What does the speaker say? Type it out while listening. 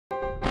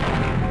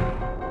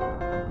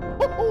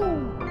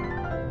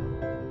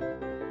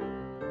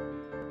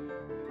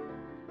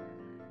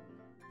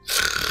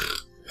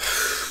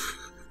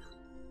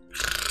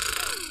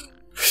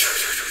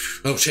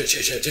Oh shit.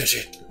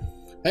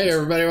 Hey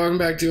everybody, welcome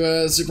back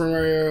to Super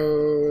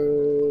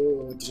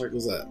Mario... What the fuck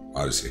was that?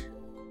 Odyssey.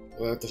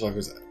 What the fuck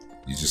was that?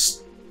 You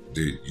just...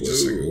 Dude, you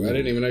just like... I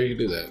didn't even know you could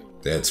do that.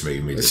 That's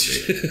making me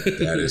dizzy.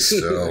 That is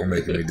so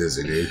making me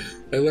dizzy, dude.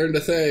 I learned a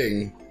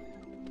thing.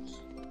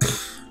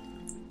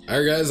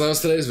 Alright guys, that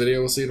was today's video.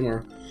 We'll see you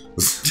tomorrow.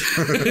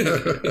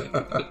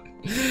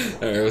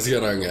 Alright, what's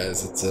going on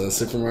guys? It's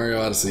Super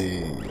Mario Odyssey.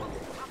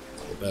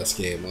 The best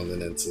game on the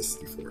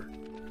N64.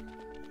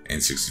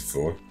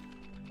 N64?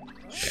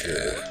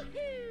 Yeah.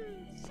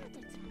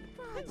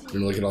 You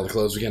wanna look at all the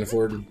clothes we can't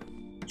afford?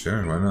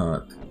 Sure, why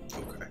not?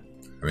 Okay.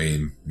 I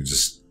mean, you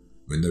just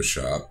window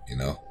shop, you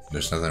know?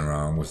 There's nothing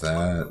wrong with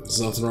that. There's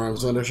nothing wrong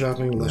with window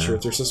shopping unless you're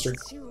with your sister.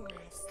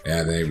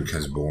 Yeah, then it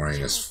becomes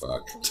boring as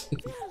fuck.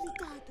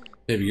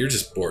 Maybe you're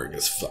just boring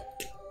as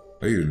fuck.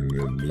 Like,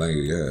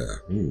 yeah.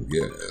 Ooh,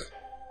 yeah.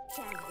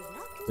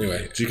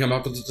 Anyway, did you come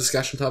up with a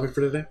discussion topic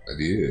for today? I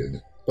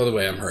did. By the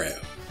way, I'm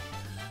Herao.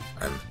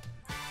 I'm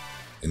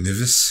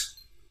Neven.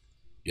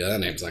 Yeah,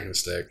 that name's not gonna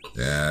stick.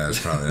 Yeah, that's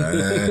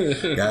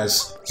probably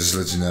guys, just to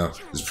let you know,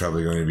 there's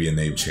probably going to be a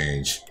name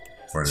change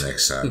for the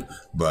next time.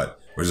 But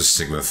we'll just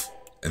stick with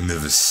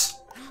Neven.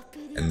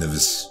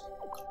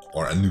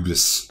 Or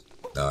Anubis.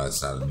 No,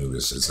 it's not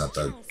Anubis. It's not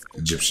the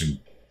Egyptian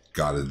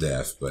god of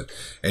death. But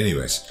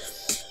anyways.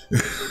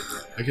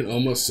 I can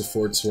almost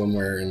afford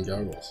swimwear and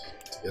goggles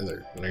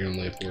together, but I can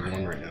only afford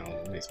one right now.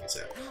 It makes me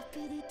sad.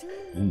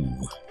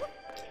 Ooh.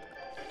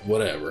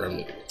 Whatever, I'm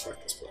leaving.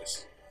 Fuck this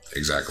place.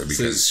 Exactly,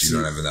 because you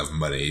don't have enough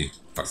money.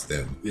 Fuck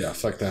them. Yeah,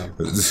 fuck them.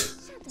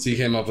 So you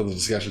came up with a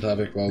discussion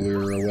topic while we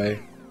were away?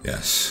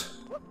 Yes.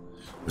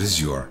 What is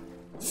your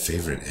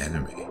favorite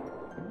anime?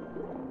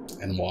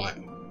 And why?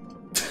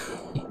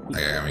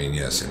 I mean,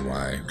 yes, and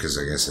why? Because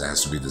I guess it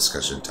has to be a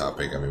discussion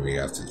topic. I mean, we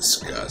have to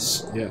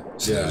discuss. Yeah.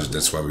 So yeah.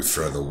 That's why we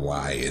throw the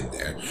why in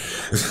there.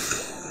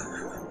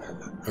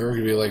 Or we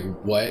could be like,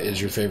 what is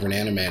your favorite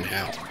anime and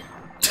how?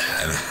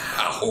 And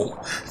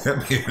how?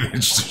 That'd be an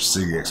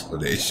interesting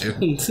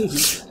explanation.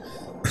 So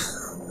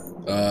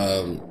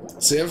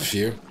you have a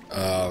few.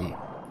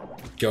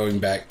 Going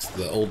back to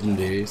the olden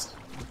days.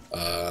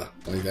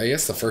 Like, I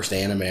guess the first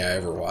anime I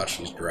ever watched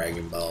was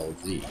Dragon Ball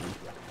Z.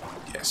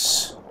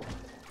 Yes.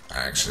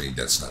 Actually,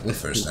 that's not the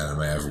first anime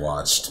I've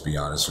watched, to be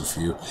honest with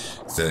you.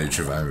 To tell you the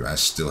truth, I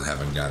still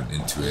haven't gotten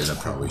into it. I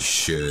probably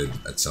should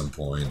at some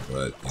point,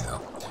 but, you know,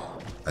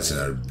 that's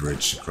another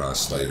bridge to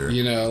cross later.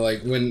 You know,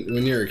 like,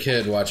 when you're a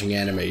kid watching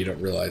anime, you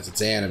don't realize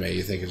it's anime.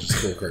 You think it's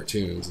just cool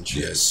cartoons and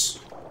shit. Yes.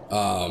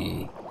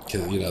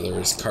 Because, you know, there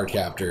was card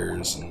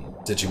captors and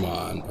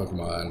Digimon,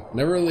 Pokemon.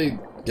 Never really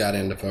got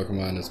into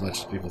Pokemon as much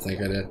as people think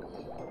I did.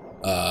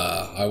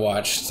 I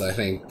watched, I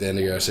think, the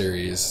Indigo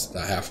series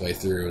about halfway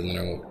through, and then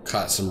I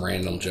caught some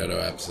random Johto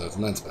episodes,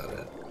 and that's about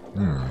it.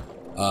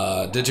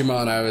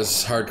 Digimon, I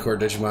was hardcore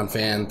Digimon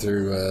fan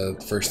through the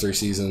first 3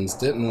 seasons.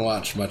 Didn't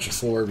watch much of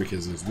 4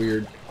 because it was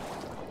weird.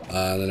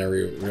 Then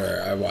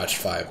I watched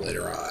 5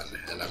 later on,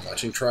 and I'm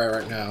watching Try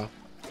right now.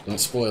 Don't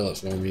spoil it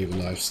for me, even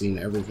though I've seen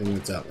everything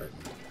that's out right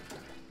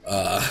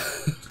now.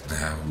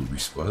 How would we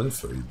spoil it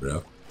for you,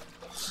 bro?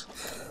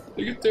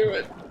 You can do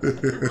it.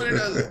 Everybody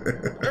does it.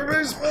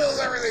 Everybody spoils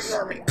everything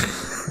for me.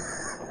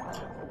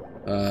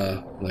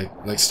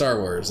 Like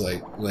Star Wars,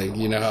 like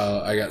you know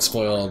how I got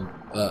spoiled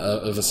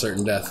of a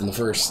certain death in the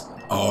first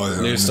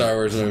new Star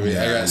Wars movie.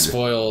 Yeah, I got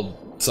spoiled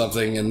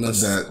something in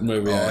this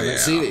movie. I haven't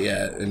seen it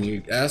yet, and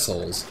you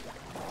assholes.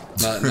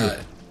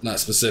 Not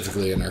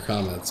specifically in our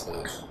comments,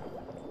 but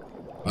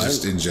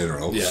just in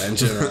general. Yeah, in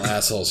general,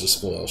 assholes just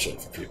spoil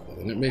shit for people,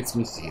 and it makes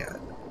me sad.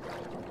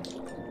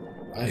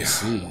 I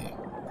see.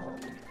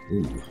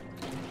 Ooh.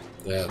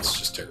 That's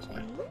just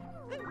terrifying.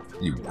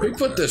 Who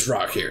put this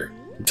rock here?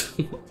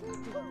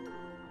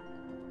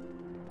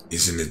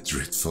 Isn't it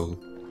dreadful?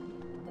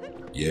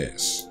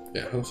 Yes.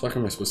 Yeah, how the fuck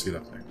am I supposed to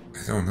get up there?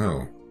 I don't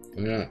know.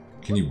 Yeah.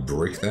 Can you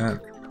break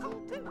that?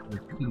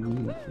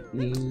 Can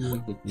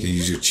you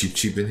use your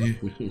cheap in here?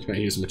 Can I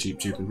use my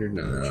cheap in here?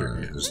 No, sure.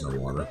 Yeah. There's no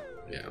water.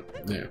 Yeah,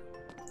 yeah.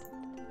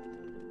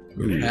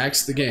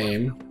 Hacks the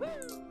game.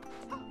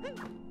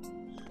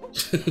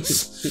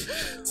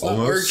 It's not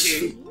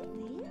working.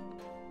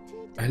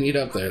 I need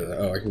up there though.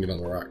 Oh, I can get on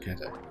the rock,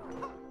 can't I?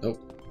 Nope.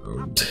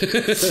 Oh.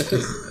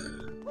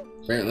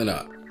 Apparently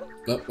not.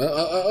 Nope.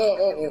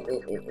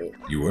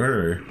 You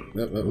were.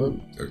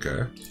 Nope.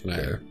 Okay. Can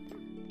I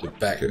get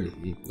back? Okay.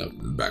 Nope.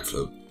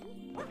 Backflip.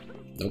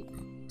 Nope.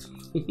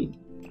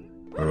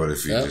 What about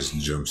if you just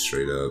jump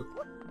straight up?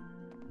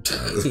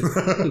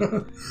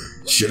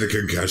 Shit, a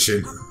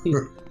concussion.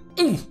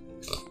 And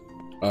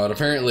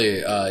apparently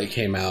it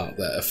came out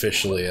that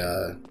officially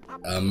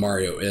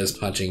Mario is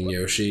punching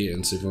Yoshi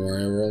in Super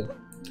Mario World.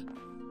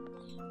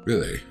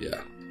 Really?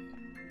 Yeah.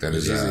 That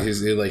is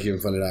he's like even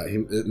pointed out.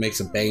 It makes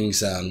a bang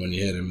sound when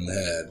you hit him in the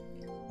head.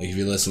 Like if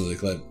you listen to the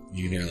clip,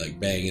 you can hear like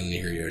bang, and then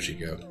you hear Yoshi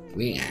go.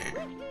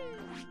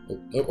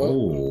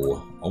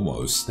 Oh,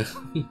 almost.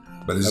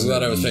 But is I'm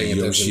glad I was paying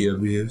Yoshi attention.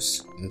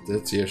 abuse?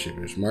 It's Yoshi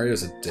abuse.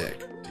 Mario's a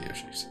dick to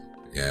Yoshi's.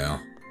 Yeah.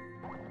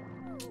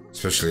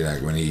 Especially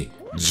like when he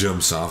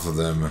jumps off of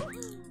them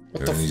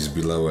What and he's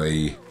below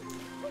a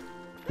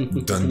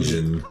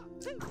dungeon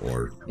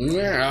or.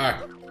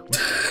 Yeah.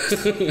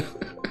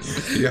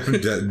 You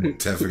haven't done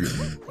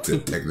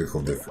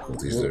technical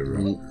difficulties there,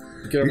 bro.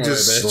 You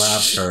just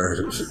slapped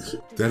her.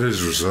 That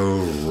is so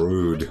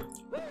rude.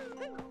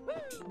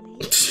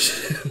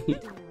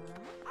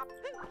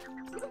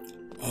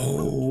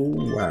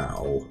 Oh,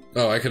 wow.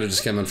 Oh, I could have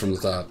just come in from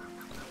the top.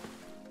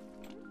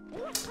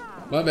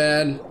 My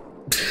bad.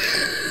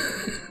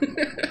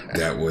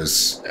 That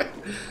was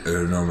an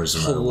enormous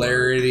amount of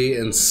hilarity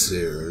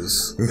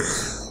ensues.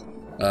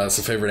 It's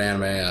a favorite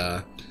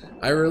anime.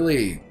 I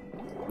really,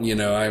 you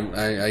know,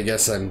 I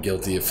guess I'm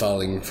guilty of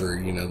falling for,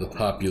 you know, the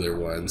popular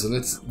ones, and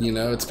it's, you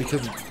know, it's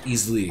because it's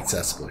easily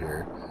accessible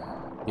here,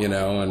 you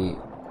know. And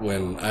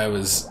when I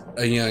was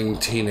a young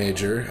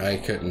teenager, I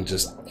couldn't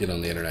just get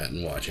on the internet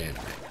and watch anime.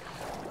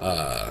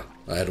 I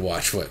had to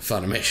watch what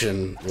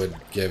Funimation would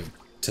give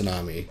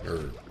Toonami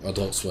or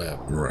Adult Swim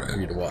for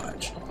you to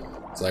watch.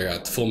 So I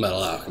got the Full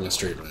Metal Alchemist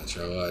treatment.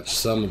 I watched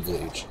some of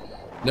Bleach.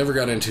 Never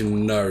got into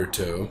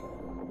Naruto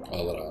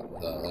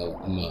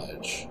all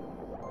much.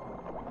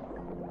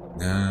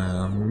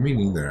 Me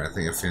neither. I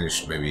think I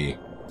finished maybe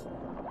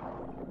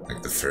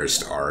like the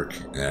first arc,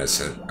 and I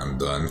said I'm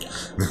done.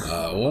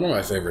 One of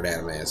my favorite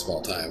animes of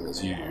all time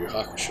is Yu Yu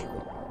Hakusho.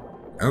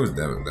 Oh,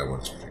 that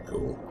one's pretty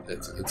cool.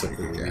 It's a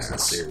pretty decent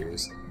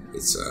series.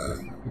 It's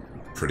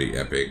pretty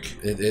epic.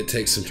 It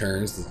takes some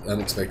turns,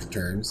 unexpected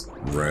turns.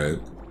 Right.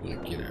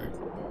 Like, you know,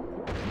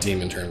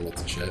 demon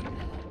tournaments and shit.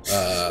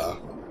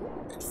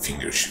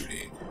 Finger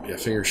shooting. Yeah,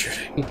 finger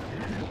shooting.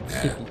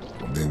 That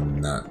did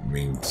not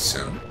mean to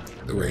sound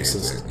the way it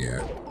did.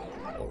 Yeah.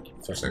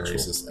 Fucking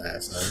racist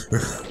asshole.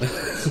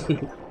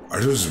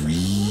 Are those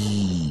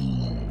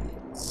weeds?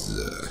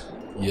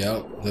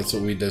 Yep, that's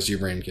what weed does to your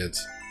brain,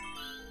 kids.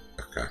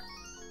 Okay.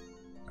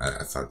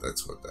 I thought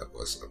that's what that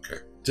was. Okay.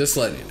 Just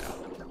letting you know.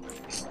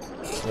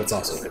 That's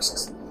also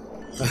racist.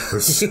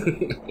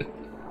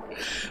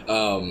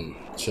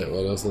 Shit,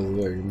 what else was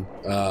there?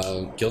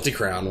 Guilty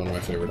Crown, one of my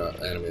favorite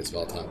animes of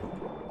all time.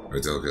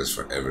 It took us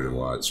forever to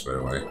watch, by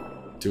the way.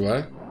 Do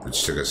I?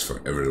 Which took us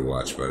forever to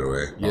watch, by the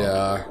way.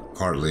 Yeah.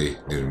 Partly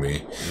due to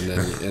me.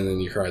 And then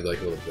you cried like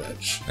a little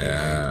bitch.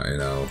 Yeah, you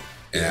know.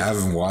 And I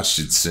haven't watched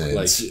it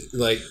since.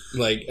 Like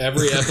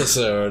every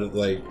episode,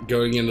 like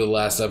going into the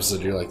last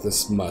episode, you're like,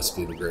 this must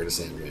be the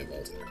greatest anime of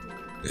all time.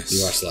 Yes.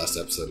 You watch the last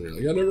episode and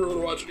you're like, I never want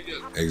to watch it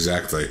again.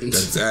 Exactly.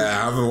 I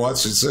haven't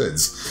watched it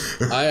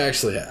since. I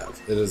actually have.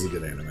 It is a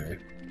good anime.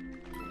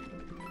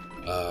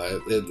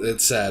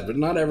 It's sad, but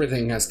not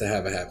everything has to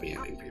have a happy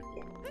ending,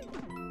 people.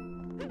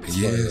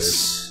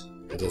 Yes.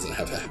 It doesn't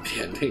have a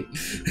happy ending.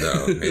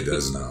 No, it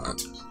does not.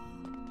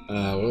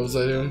 What was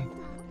I doing?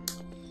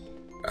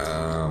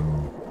 I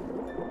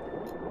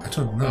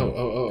don't know.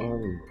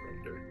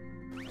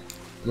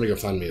 I'm gonna go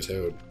find me a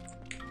toad.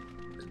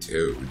 A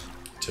toad?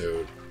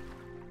 Toad.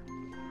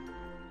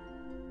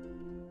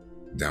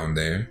 Down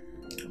there?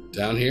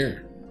 Down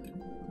here.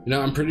 You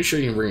know, I'm pretty sure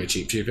you can bring a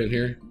Cheep in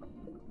here.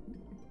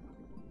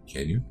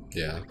 Can you?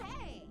 Yeah.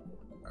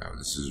 Wow,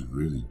 this is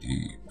really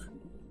deep.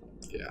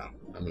 Yeah,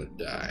 I'm gonna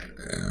die.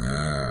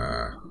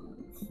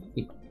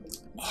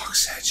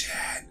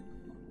 Oxygen.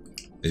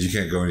 And you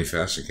can't go any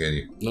faster, can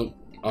you? Nope.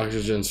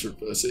 Oxygen's for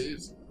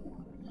pussies.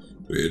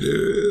 It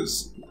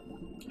is.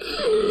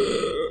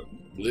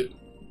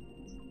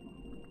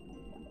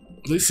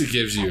 At least it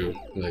gives you,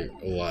 like,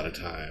 a lot of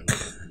time.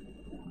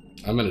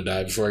 I'm gonna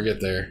die before I get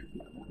there.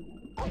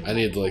 I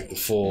need, like, the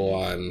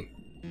full-on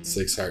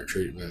 6-heart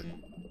treatment.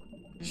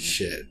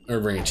 Shit.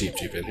 Or bring a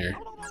Cheep in here.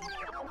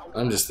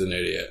 I'm just an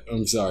idiot.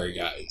 I'm sorry,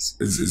 guys.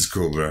 It's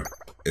cool, bro.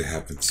 It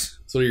happens.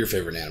 So what are your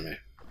favorite anime?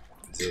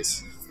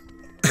 This.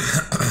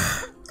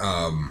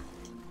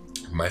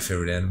 My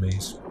favorite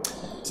animes?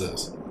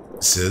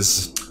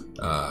 Sis.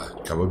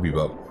 Cowboy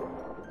Bebop.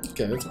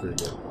 Okay, that's pretty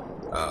good.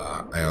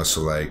 I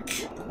also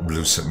like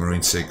Blue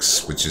Submarine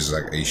 6, which is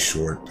like a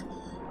short.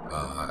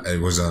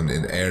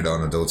 It aired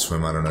on Adult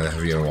Swim. I don't know.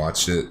 Have you ever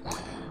watched it?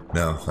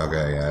 No.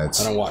 Okay. Yeah.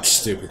 I don't watch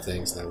stupid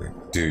things now.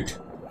 Dude,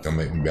 don't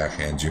make me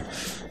backhand you.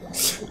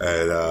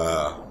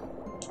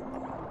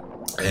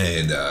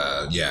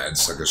 Yeah,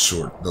 it's like a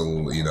short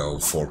little,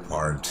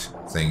 4-part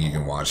thing you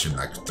can watch in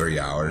like 3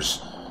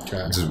 hours.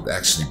 Okay. It's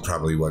actually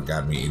probably what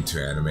got me into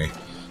anime.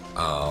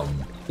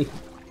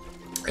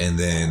 And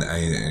then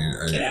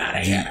Get out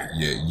of here.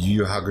 Yu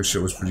Yu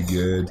Hakusho was pretty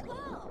good.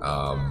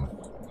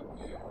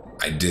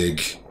 I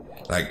dig,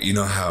 like, you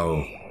know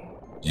how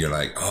you're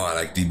like, oh, I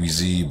like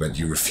DBZ, but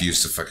you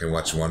refuse to fucking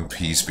watch One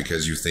Piece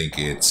because you think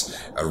it's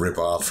a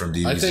ripoff from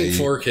DBZ. I think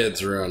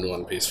 4Kids ruined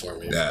One Piece for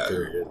me. Yeah.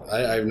 Period.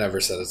 I've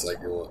never said it's like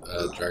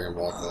Dragon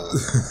Ball clone.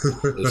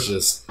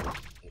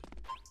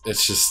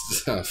 It's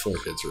just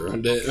 4Kids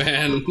ruined it,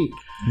 man.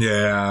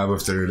 Yeah,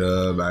 I've stirred it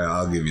up.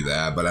 I'll give you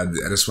that. But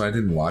that's why I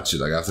didn't watch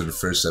it. Like, after the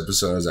first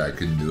episode, I was like, I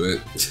couldn't do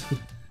it.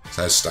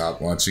 So I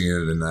stopped watching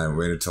it, and I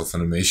waited until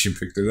Funimation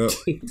picked it up.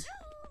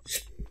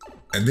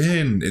 And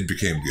then it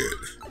became good.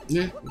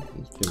 Yeah.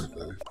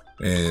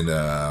 And,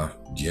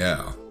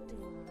 yeah.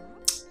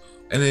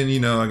 And then, you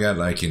know, I got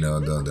like, you know,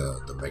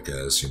 the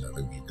mechas, you know,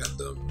 the new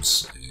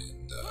Gundams,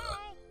 and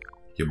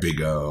your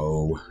Big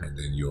O, and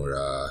then your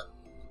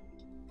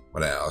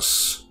what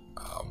else?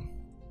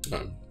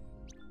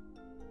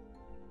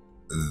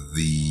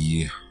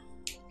 The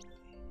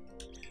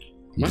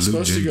Am I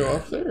supposed to go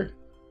up there?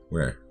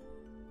 Where?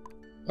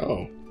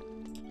 Oh.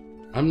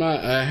 I'm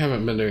not. I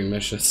haven't been doing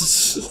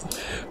missions.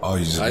 Oh,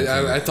 you just.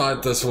 I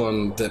thought this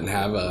one didn't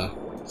have a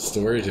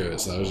story to it,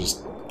 so I was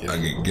just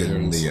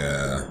getting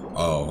the.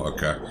 Oh,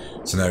 okay.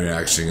 So now you're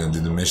actually gonna do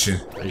the mission?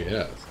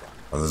 Yeah.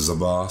 Oh, there's a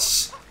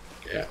boss?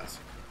 Yeah.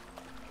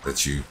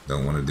 That you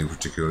don't want to do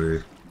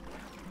particularly?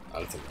 I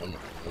don't think I'm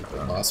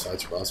gonna boss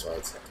fights.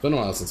 It's been a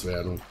while since we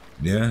had one.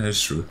 Yeah,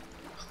 that's true.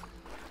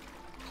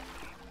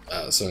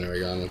 So anyway,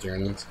 going with your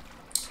enemies?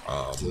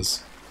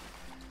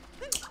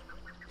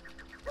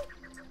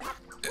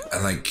 I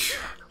like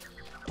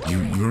you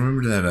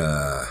remember that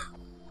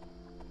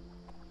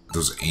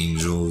those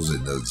angels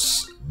and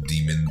those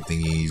demon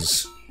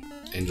thingies?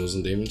 Angels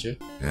and demons, yeah?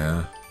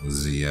 Yeah. It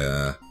was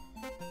the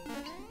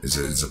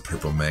it's a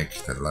purple mech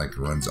that like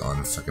runs on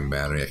a fucking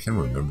battery. I can't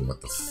remember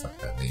what the fuck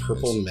that name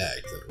purple is.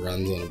 mech that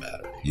runs on a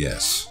battery.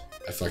 Yes.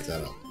 I fucked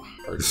that up.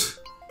 Hard.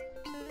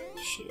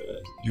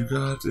 Shit. You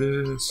got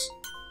this.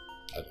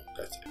 I don't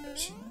got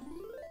this.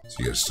 So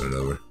you gotta start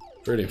over.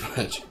 Pretty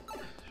much.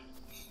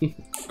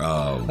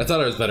 I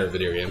thought I was better at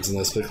video games than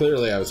this, but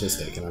clearly I was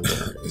mistaken. I'm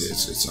sorry.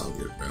 It's all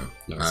good, bro.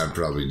 No, I'm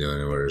probably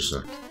doing it worse.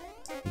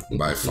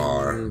 By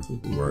far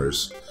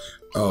worse.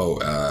 Oh,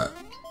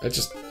 I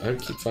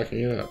keep fucking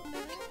it up.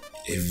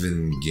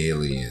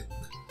 Evangelion.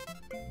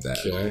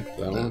 Okay,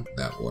 that one?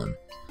 That one.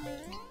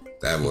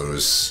 That one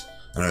was,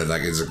 I don't know,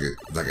 like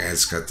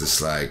it's got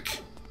this like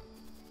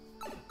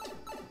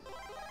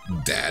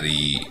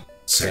daddy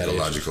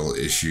psychological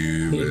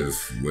issue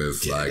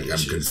with like I'm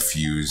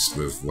confused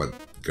with what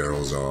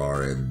girls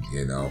are, and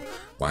you know,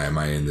 why am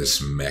I in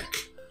this mech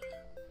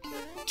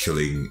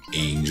killing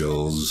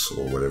angels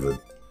or whatever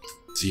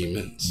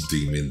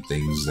demon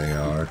things they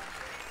are.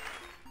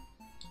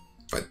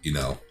 But you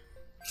know,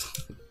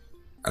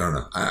 I don't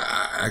know.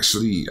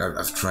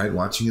 I've tried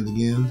watching it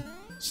again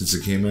since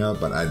it came out,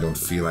 but I don't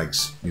feel like,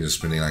 you know,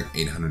 spending like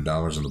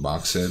 $800 on the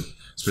box set,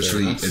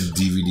 especially a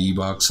DVD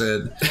box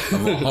set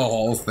of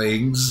all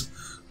things.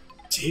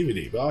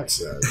 DVD box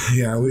set.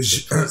 Yeah, I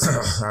wish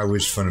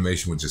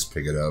Funimation would just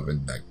pick it up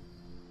and like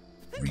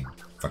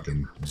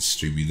fucking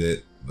distribute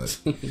it, but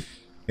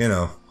you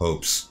know,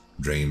 hopes,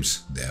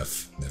 dreams,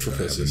 death, never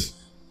happen.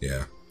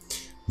 Yeah.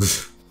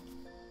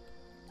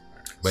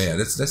 But yeah,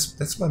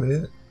 that's about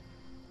it.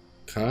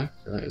 Okay,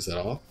 is that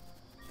all?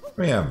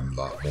 We have a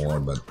lot more,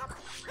 but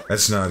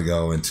let's not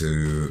go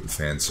into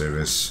fan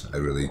service. I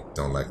really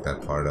don't like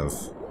that part of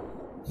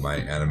my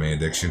anime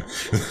addiction.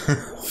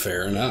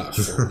 Fair enough.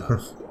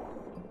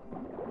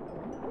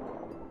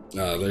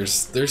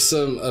 There's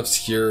some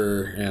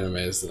obscure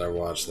animes that I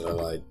watched that I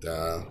liked.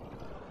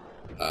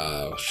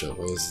 Shit,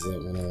 what was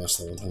that one I watched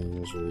that one time? It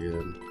was really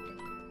good.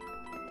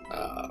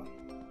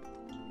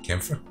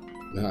 Camphor?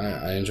 No,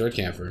 I enjoyed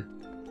Camphor.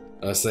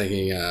 I was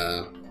thinking,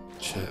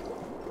 shit.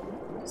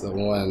 It's the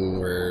one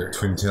where...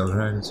 Twin Tail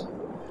Dragons?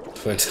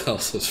 Twin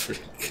Tails was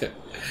pretty good.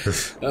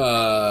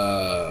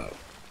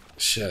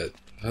 Shit.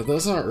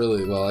 Those aren't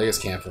really... Well, I guess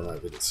Camphor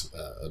might be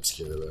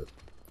obscure,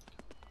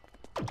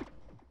 but...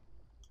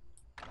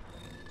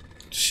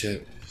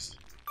 Shit.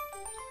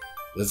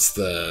 That's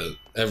the...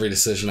 Every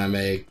decision I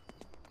make...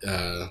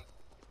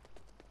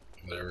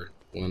 whatever.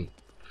 One.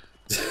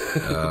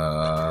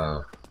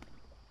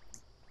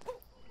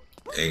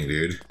 Dang,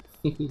 dude.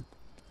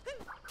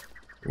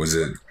 Was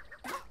it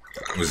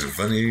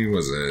funny?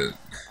 Was it...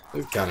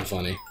 It's kind of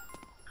funny.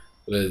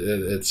 But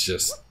it's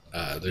just...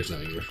 there's no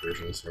English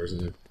version as far as I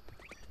know.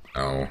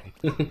 Oh.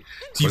 You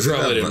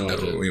probably didn't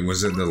watch it. Wait,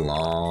 was it the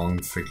long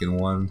freaking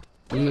one?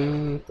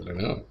 No, I don't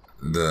know.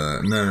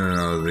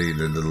 No,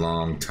 the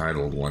long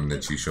titled one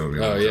that you showed me.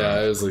 Oh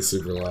yeah, it was like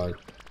super long.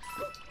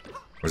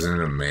 Wasn't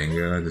it a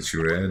manga that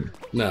you read?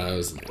 No, it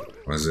was.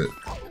 Was it?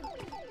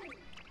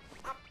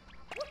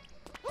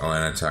 Oh,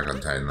 and Attack on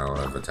Titan. I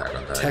love Attack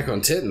on Titan. Attack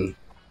on Titan.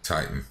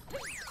 Titan.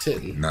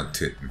 Titten. Not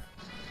Titten.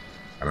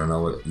 I don't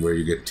know where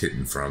you get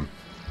Titten from.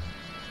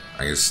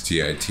 I guess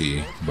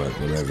T-I-T, but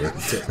whatever.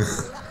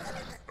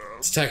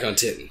 It's Attack on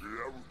Titan.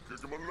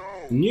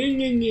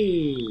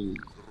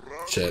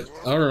 Shit.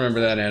 I'll remember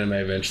that anime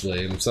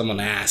eventually, and if someone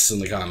asks in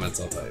the comments,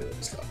 I'll tell you what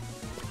it's called.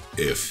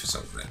 If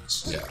someone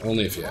asks. Yeah,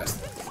 only if you ask.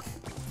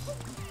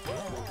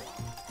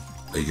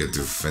 You get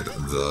to fit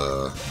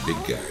the big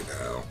guy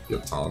now, the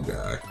tall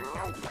guy.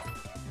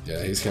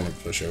 Yeah, he's kind of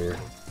pushover.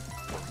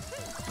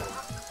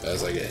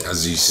 As I get hit.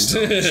 As he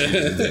stomps you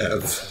to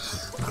death.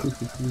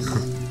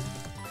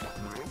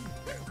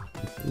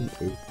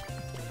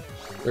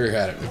 Where you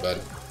had at me,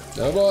 bud?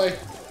 Oh boy!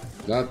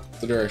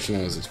 Not the direction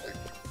I was expecting.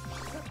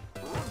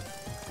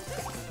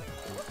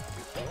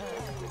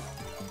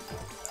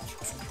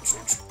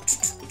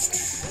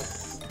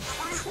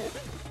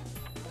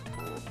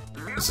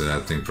 So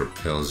that thing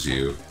propels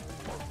you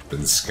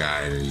in the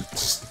sky and you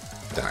just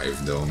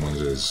dive dome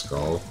onto his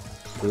skull.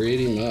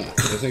 Pretty much.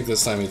 I think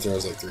this time he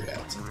throws like 3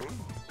 hats.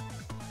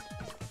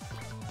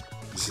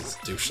 This is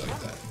a douche like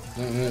that.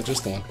 No,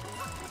 just one.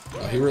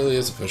 Oh, he really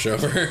is a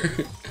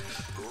pushover.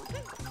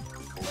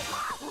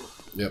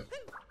 Yep.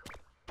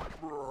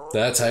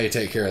 That's how you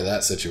take care of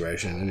that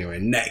situation. Anyway,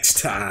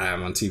 next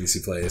time on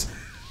TBC Plays,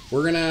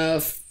 we're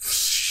gonna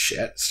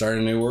start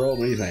a new world.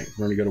 What do you think?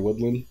 We're gonna go to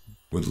Woodland?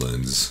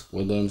 Woodlands.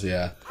 Woodlands,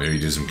 yeah. Maybe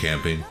do some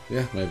camping.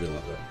 Yeah, maybe a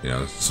little bit. You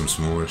know, some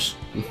s'mores.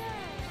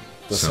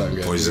 Some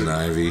poison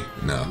ivy.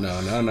 No.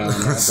 No, that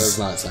does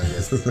not sound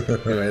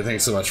good. Anyway,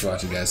 thanks so much for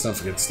watching, guys. Don't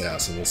forget to stay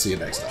awesome. We'll see you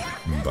next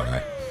time.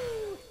 Bye.